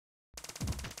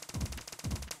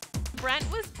Brent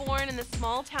was born in the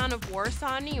small town of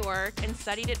Warsaw, New York, and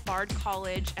studied at Bard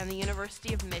College and the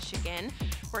University of Michigan,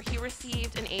 where he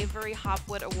received an Avery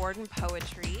Hopwood Award in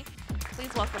poetry.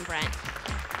 Please welcome Brent.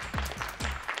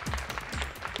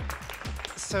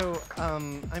 So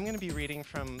I'm going to be reading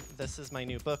from, this is my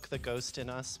new book, The Ghost in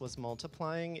Us Was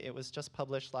Multiplying. It was just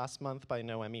published last month by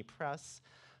Noemi Press.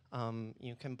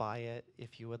 You can buy it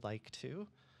if you would like to,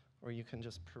 or you can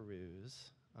just peruse.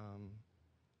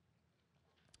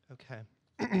 Okay.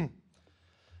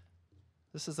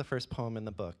 This is the first poem in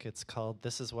the book. It's called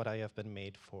This Is What I Have Been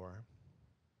Made For.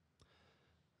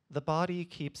 The body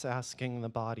keeps asking the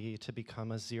body to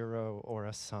become a zero or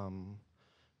a sum.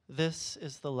 This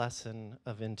is the lesson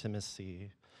of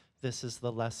intimacy. This is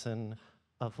the lesson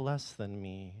of less than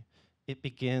me. It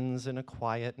begins in a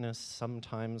quietness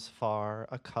sometimes far.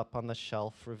 A cup on the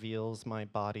shelf reveals my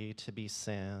body to be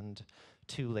sand,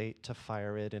 too late to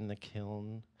fire it in the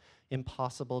kiln.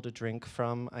 Impossible to drink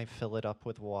from, I fill it up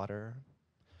with water.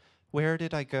 Where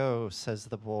did I go, says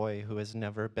the boy who has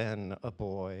never been a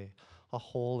boy. A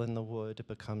hole in the wood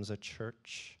becomes a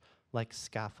church. Like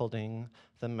scaffolding,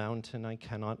 the mountain I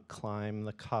cannot climb,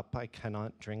 the cup I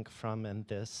cannot drink from, and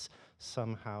this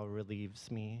somehow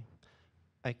relieves me.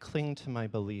 I cling to my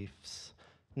beliefs.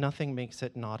 Nothing makes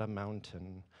it not a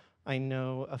mountain. I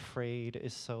know afraid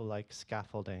is so like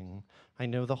scaffolding. I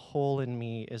know the hole in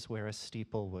me is where a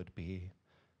steeple would be.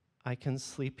 I can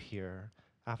sleep here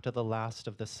after the last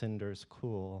of the cinders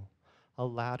cool. A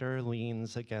ladder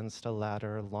leans against a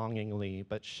ladder longingly,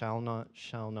 but shall not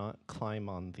climb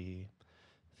on thee.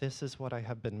 This is what I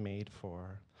have been made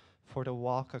for to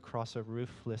walk across a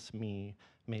roofless me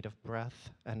made of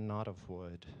breath and not of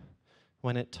wood.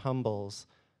 When it tumbles,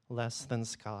 less than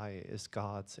sky is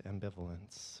God's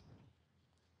ambivalence.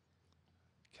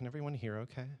 Can everyone hear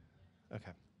okay?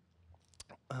 Okay.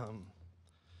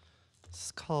 This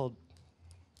is called,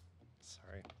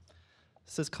 sorry.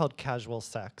 This is called Casual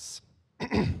Sex.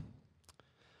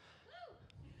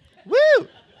 Woo!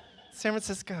 San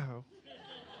Francisco.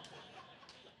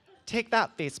 Take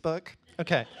that, Facebook.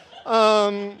 Okay.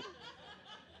 I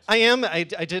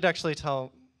did actually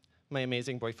tell my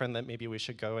amazing boyfriend that maybe we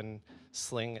should go and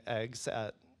sling eggs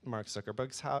at Mark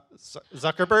Zuckerberg's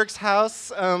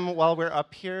house while we're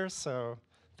up here, so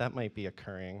that might be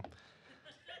occurring.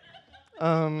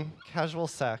 Casual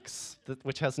sex,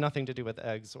 which has nothing to do with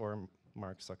eggs or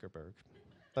Mark Zuckerberg,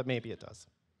 but maybe it does.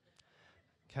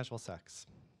 Casual sex.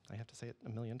 I have to say it a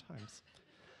million times.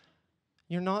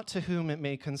 You're not to whom it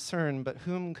may concern, but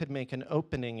whom could make an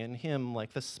opening in him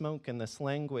like the smoke in this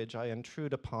language I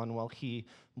intrude upon while he,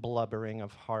 blubbering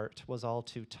of heart, was all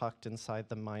too tucked inside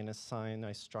the minus sign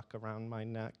I struck around my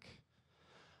neck.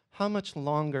 How much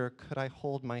longer could I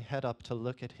hold my head up to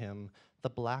look at him, the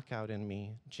blackout in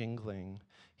me jingling,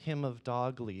 him of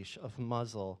dog leash, of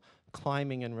muzzle,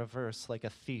 climbing in reverse like a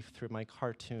thief through my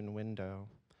cartoon window?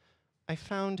 I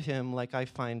found him like I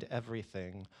find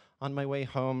everything, on my way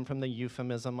home from the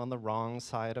euphemism on the wrong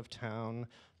side of town,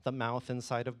 the mouth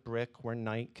inside of brick where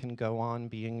night can go on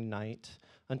being night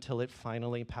until it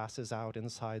finally passes out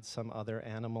inside some other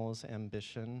animal's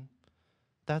ambition.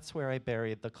 That's where I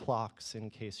buried the clocks, in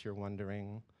case you're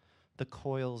wondering. The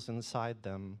coils inside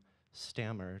them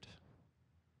stammered.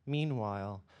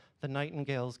 Meanwhile, the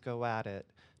nightingales go at it,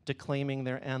 declaiming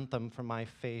their anthem from my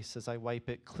face as I wipe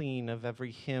it clean of every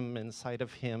hymn inside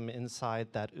of him inside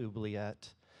that oubliette.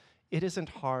 It isn't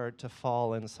hard to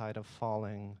fall inside of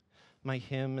falling. My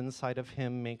hymn inside of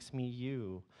him makes me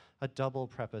you, a double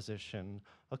preposition,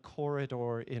 a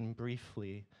corridor in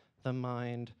briefly, the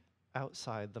mind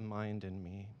outside the mind in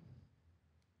me.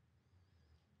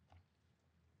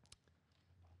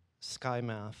 Sky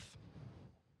math.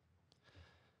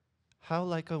 How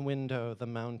like a window the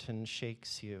mountain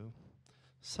shakes you.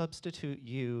 Substitute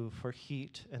you for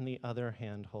heat and the other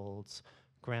handholds,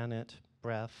 granite,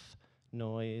 breath,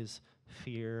 noise,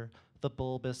 fear, the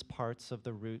bulbous parts of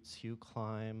the roots you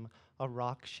climb. A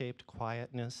rock-shaped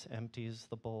quietness empties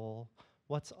the bowl.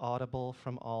 What's audible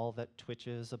from all that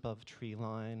twitches above tree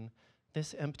line?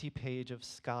 This empty page of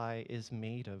sky is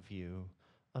made of you,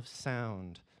 of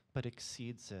sound, but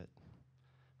exceeds it.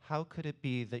 How could it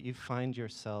be that you find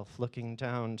yourself looking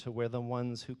down to where the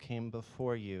ones who came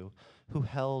before you, who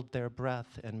held their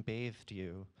breath and bathed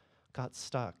you, got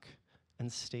stuck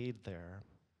and stayed there?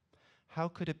 How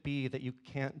could it be that you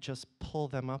can't just pull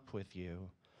them up with you?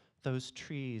 Those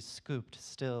trees scooped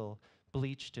still,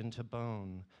 bleached into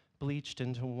bone, bleached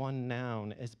into one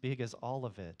noun as big as all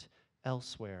of it,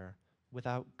 elsewhere,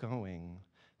 without going.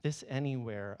 This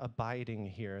anywhere abiding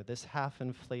here, this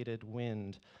half-inflated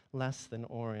wind, less than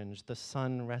orange, the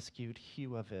sun-rescued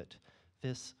hue of it,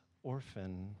 this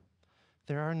orphan.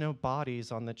 There are no bodies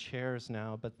on the chairs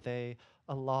now, but they,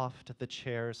 aloft, the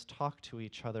chairs talk to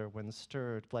each other when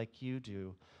stirred, like you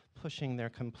do, pushing their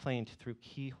complaint through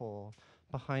keyhole,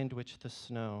 behind which the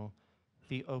snow,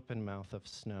 the open mouth of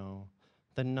snow,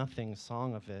 the nothing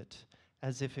song of it,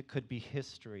 as if it could be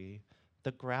history,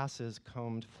 the grasses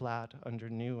combed flat under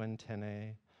new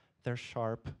antennae, their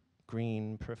sharp,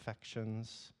 green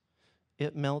perfections.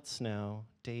 It melts now,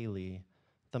 daily,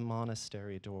 the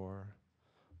monastery door.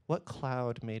 What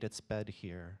cloud made its bed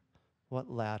here? What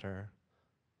ladder?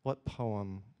 What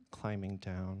poem climbing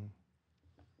down?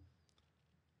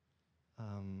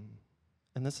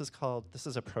 And this is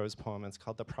a prose poem. It's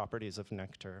called The Properties of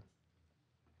Nectar.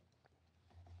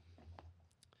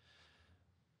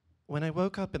 When I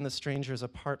woke up in the stranger's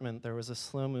apartment, there was a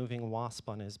slow-moving wasp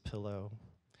on his pillow.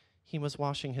 He was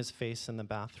washing his face in the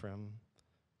bathroom.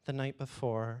 The night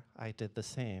before, I did the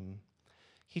same.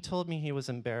 He told me he was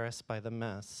embarrassed by the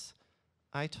mess.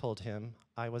 I told him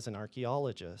I was an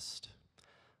archaeologist.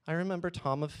 I remember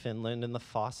Tom of Finland and the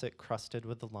faucet crusted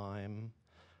with lime.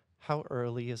 How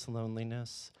early is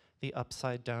loneliness, the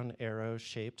upside-down arrow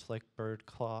shaped like bird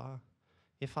claw.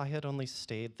 If I had only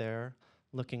stayed there,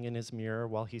 looking in his mirror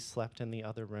while he slept in the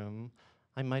other room,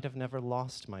 I might have never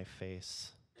lost my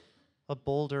face. A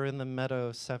boulder in the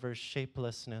meadow severs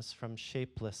shapelessness from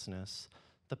shapelessness,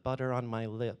 the butter on my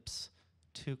lips,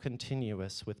 too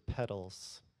continuous with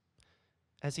petals.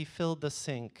 As he filled the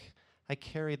sink, I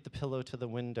carried the pillow to the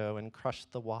window and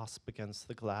crushed the wasp against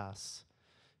the glass.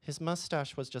 His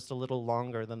mustache was just a little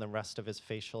longer than the rest of his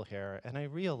facial hair, and I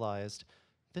realized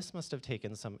this must have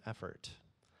taken some effort.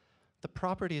 The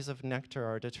properties of nectar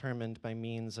are determined by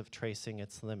means of tracing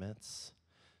its limits.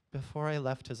 Before I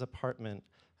left his apartment,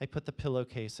 I put the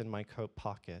pillowcase in my coat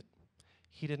pocket.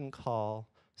 He didn't call,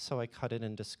 so I cut it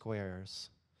into squares.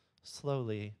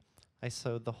 Slowly, I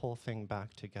sewed the whole thing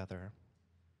back together.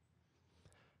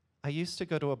 I used to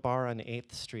go to a bar on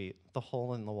 8th Street, the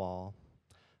Hole in the Wall.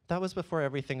 That was before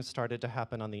everything started to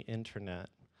happen on the internet.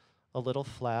 A little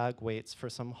flag waits for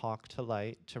some hawk to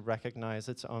light to recognize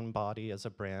its own body as a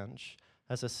branch,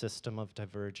 as a system of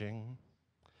diverging.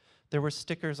 There were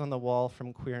stickers on the wall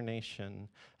from Queer Nation,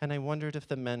 and I wondered if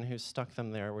the men who stuck them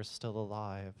there were still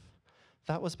alive.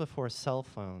 That was before cell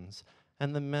phones,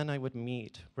 and the men I would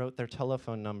meet wrote their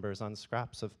telephone numbers on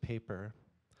scraps of paper.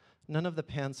 None of the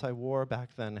pants I wore back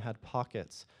then had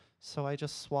pockets, so I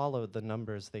just swallowed the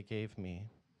numbers they gave me.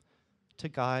 To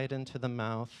guide into the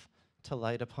mouth, to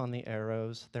light upon the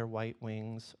arrows, their white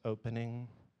wings opening.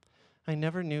 I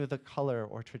never knew the color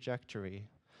or trajectory.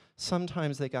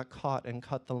 Sometimes they got caught and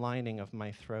cut the lining of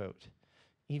my throat.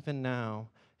 Even now,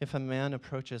 if a man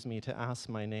approaches me to ask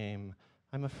my name,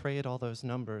 I'm afraid all those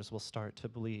numbers will start to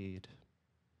bleed.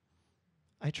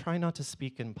 I try not to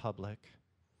speak in public,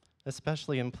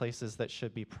 especially in places that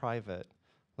should be private,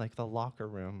 like the locker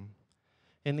room.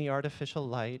 In the artificial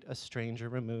light, a stranger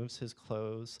removes his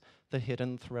clothes, the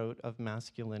hidden throat of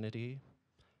masculinity.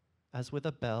 As with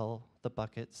a bell, the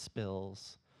bucket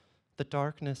spills. The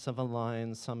darkness of a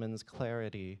line summons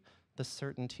clarity, the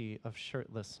certainty of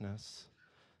shirtlessness.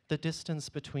 The distance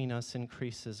between us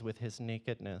increases with his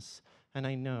nakedness, and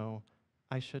I know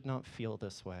I should not feel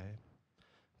this way.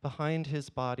 Behind his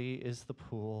body is the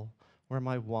pool, where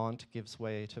my want gives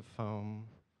way to foam.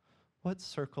 What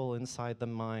circle inside the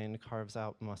mind carves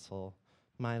out muscle?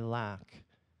 My lack,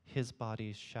 his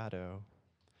body's shadow.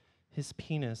 His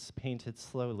penis painted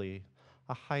slowly,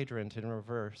 a hydrant in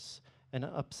reverse, an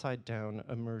upside-down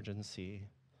emergency.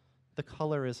 The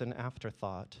color is an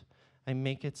afterthought. I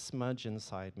make it smudge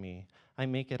inside me. I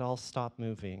make it all stop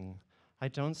moving. I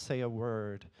don't say a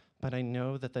word, but I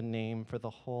know that the name for the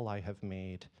hole I have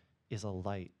made is a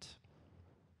light.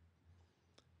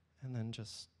 And then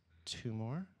just two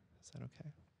more. Is that okay?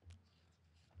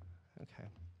 Okay.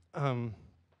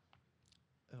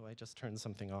 Oh, I just turned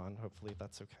something on. Hopefully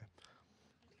that's okay.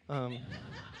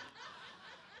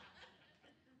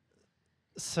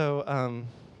 So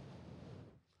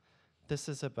this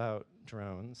is about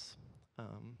drones.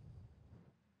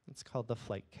 It's called The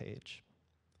Flight Cage.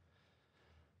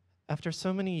 After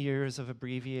so many years of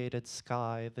abbreviated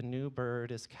sky, the new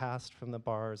bird is cast from the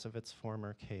bars of its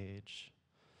former cage.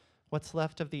 What's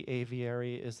left of the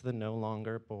aviary is the no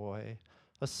longer boy,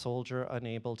 a soldier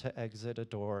unable to exit a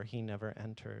door he never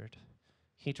entered.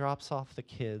 He drops off the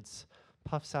kids,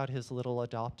 puffs out his little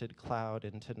adopted cloud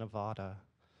into Nevada.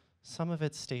 Some of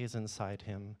it stays inside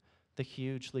him, the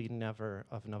hugely never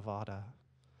of Nevada.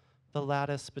 The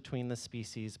lattice between the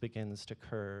species begins to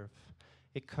curve.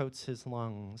 It coats his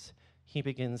lungs. He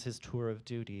begins his tour of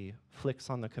duty, flicks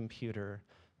on the computer,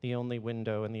 the only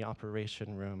window in the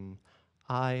operation room.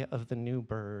 eye of the new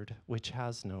bird which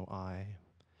has no eye.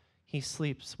 He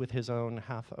sleeps with his own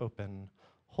half open,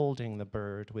 holding the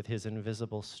bird with his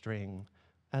invisible string,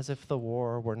 as if the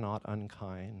war were not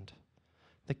unkind.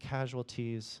 The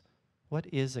casualties, what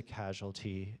is a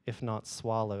casualty if not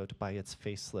swallowed by its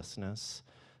facelessness?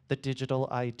 The digital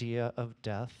idea of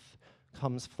death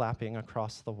comes flapping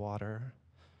across the water.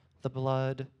 The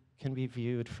blood can be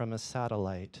viewed from a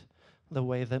satellite, the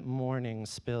way that morning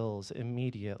spills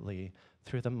immediately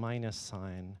through the minus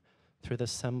sign, through the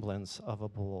semblance of a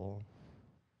bowl.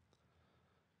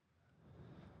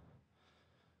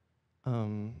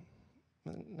 Now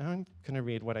I'm going to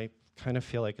read what I kind of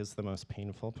feel like is the most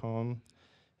painful poem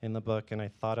in the book, and I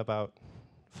thought about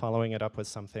following it up with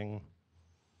something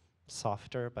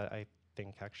softer, but I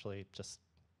think actually just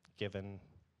given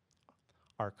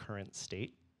our current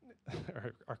state,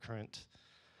 our current,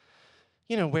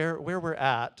 where we're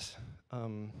at,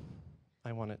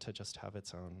 I want it to just have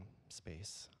its own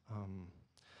space.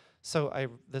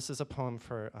 This is a poem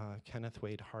for Kenneth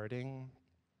Wade Harding,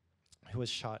 who was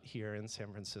shot here in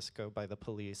San Francisco by the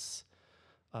police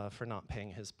for not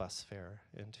paying his bus fare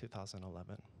in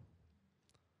 2011.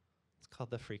 It's called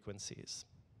The Frequencies.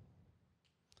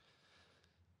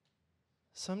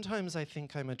 Sometimes I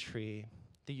think I'm a tree,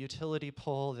 the utility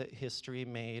pole that history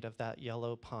made of that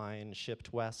yellow pine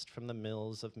shipped west from the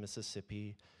mills of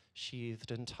Mississippi, sheathed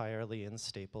entirely in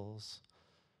staples.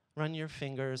 Run your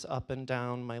fingers up and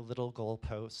down my little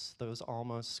goalposts, those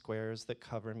almost squares that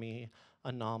cover me,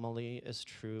 anomaly as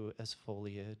true as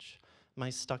foliage. My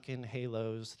stuck-in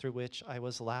halos through which I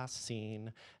was last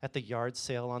seen at the yard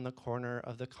sale on the corner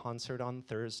of the concert on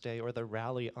Thursday or the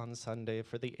rally on Sunday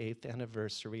for the 8th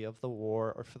anniversary of the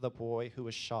war or for the boy who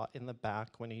was shot in the back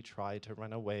when he tried to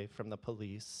run away from the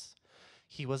police.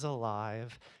 He was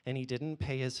alive, and he didn't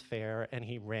pay his fare, and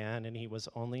he ran, and he was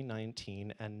only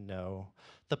 19, and no,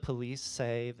 the police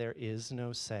say there is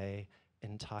no say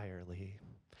entirely.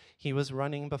 He was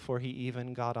running before he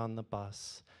even got on the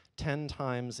bus, 10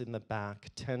 times in the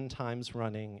back, 10 times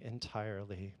running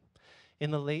entirely. In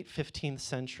the late 15th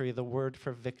century, the word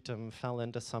for victim fell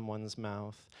into someone's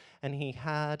mouth, and he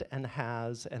had and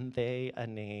has and they a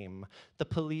name. The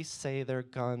police say their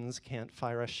guns can't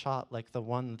fire a shot like the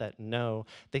one that no.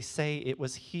 They say it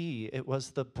was he, it was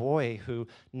the boy who,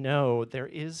 no, there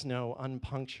is no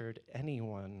unpunctured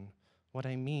anyone. What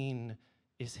I mean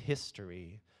is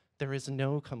history. There is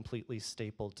no completely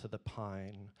stapled to the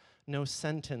pine. No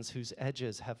sentence whose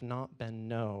edges have not been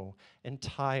no,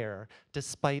 entire,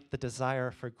 despite the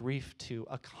desire for grief to,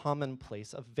 a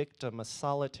commonplace, a victim, a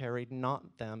solitary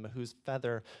not them, whose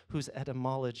feather, whose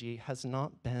etymology has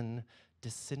not been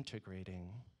disintegrating.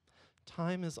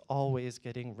 Time is always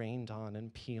getting rained on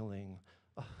and peeling,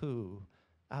 a who,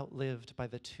 outlived by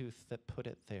the tooth that put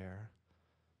it there.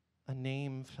 A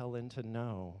name fell into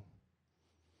no.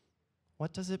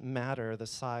 What does it matter the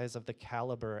size of the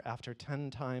caliber after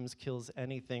 10 times kills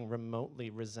anything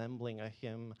remotely resembling a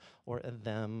him or a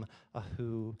them, a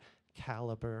who?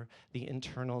 Caliber, the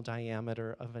internal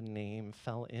diameter of a name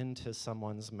fell into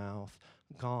someone's mouth,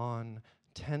 gone,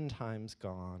 10 times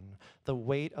gone. The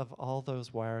weight of all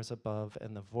those wires above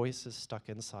and the voices stuck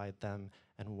inside them,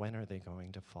 and when are they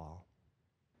going to fall?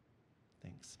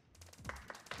 Thanks.